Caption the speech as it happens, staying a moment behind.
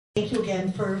Thank you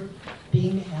again for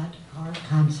being at our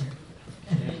concert.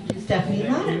 Stephanie and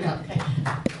Monica. Okay.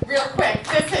 Real quick,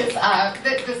 this is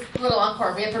this little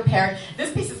encore we have prepared.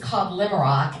 This piece is called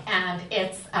Limerock, and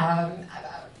it's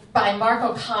by Mark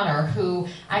O'Connor, who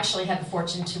I actually had the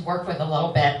fortune to work with a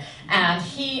little bit. And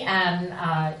he and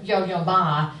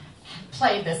Yoyo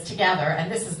played this together,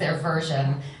 and this is their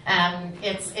version. And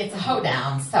it's a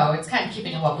hoedown, so it's kind of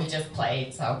keeping in what we just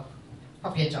played. So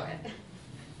hope you enjoy it.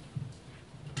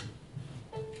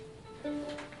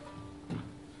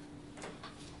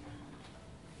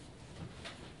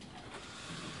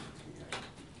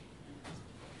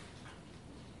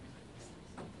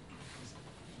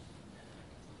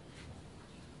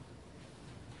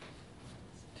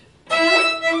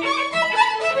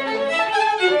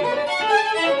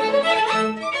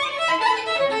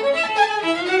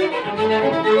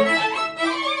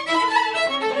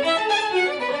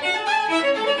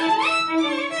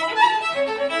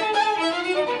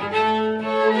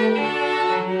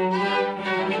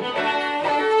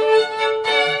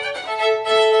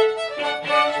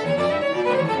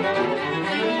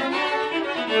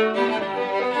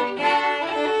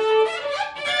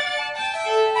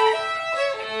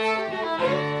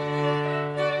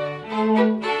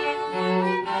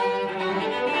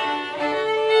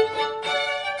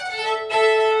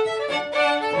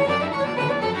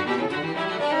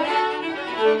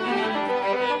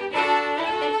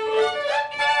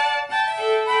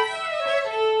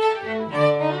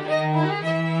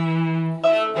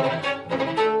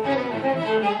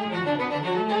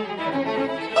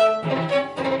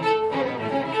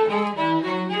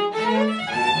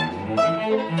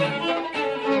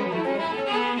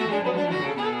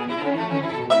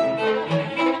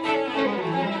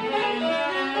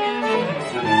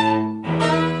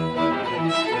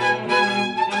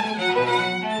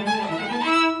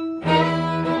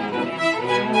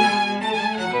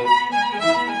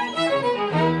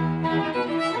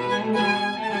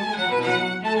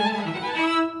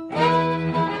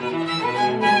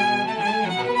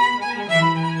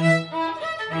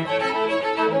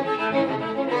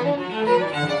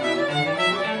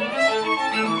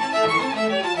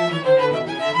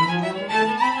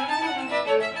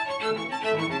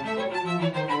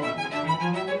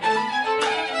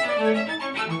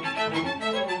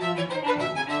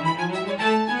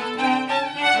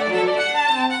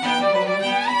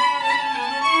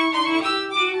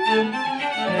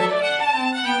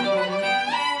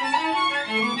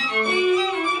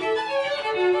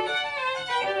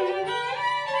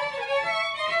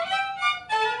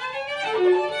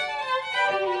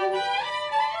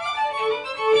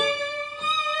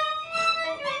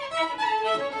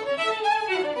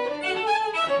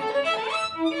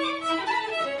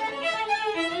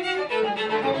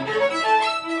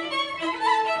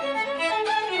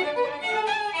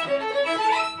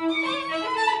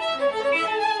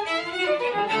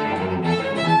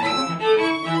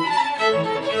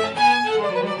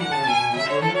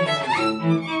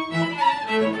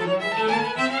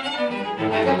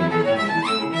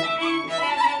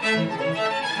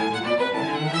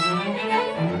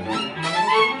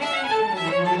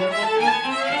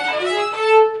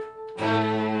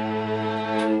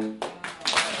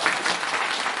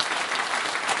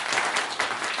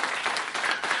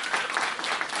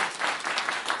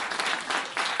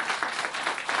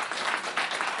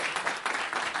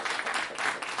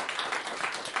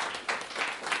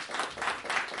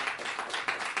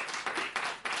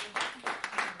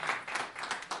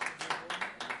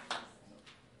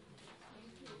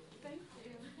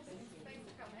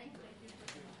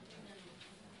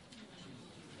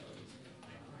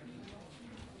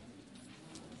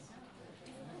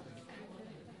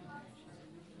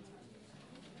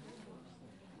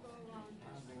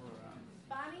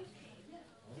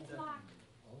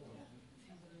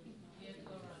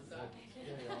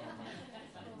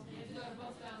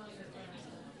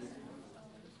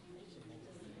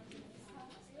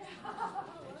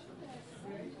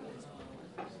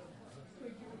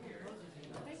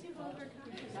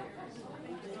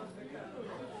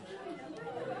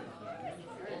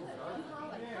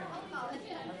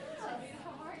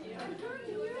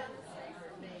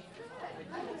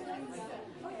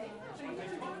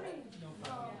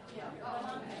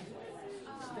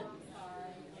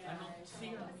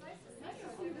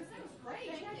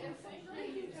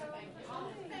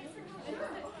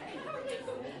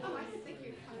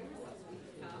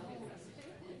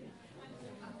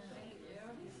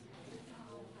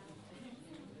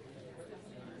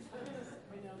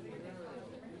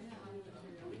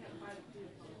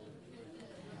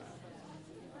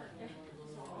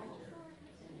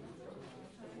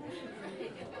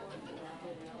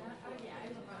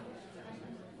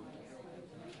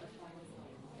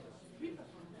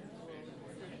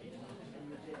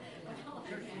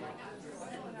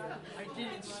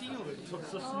 took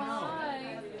the snow.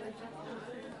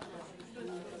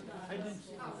 I didn't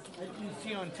see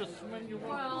you until when you were.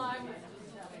 Well, I'm.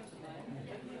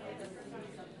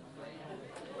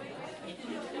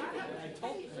 I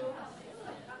told you. All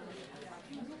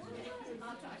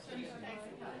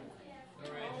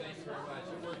right, thanks very much.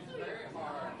 You worked very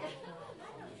hard.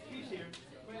 He's here.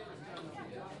 Nice to meet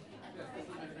you.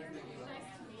 Nice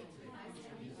to meet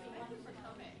you. Thank you for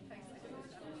coming. Thanks for doing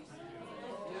this.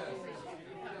 Yes.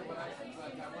 Yeah, but I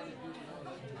wanted you to know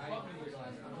that I didn't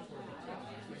realize how much work it took.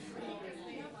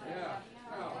 Yeah.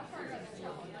 Oh,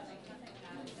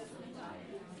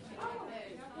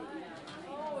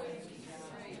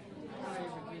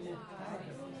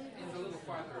 it's a little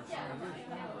farther.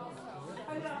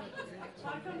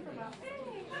 I come from out.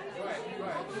 Right.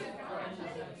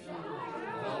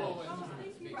 All over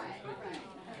speakers.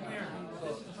 Come here. So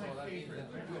that means that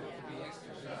we're doing it to be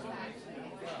extra sharp. Well,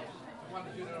 I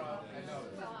wanted you to know I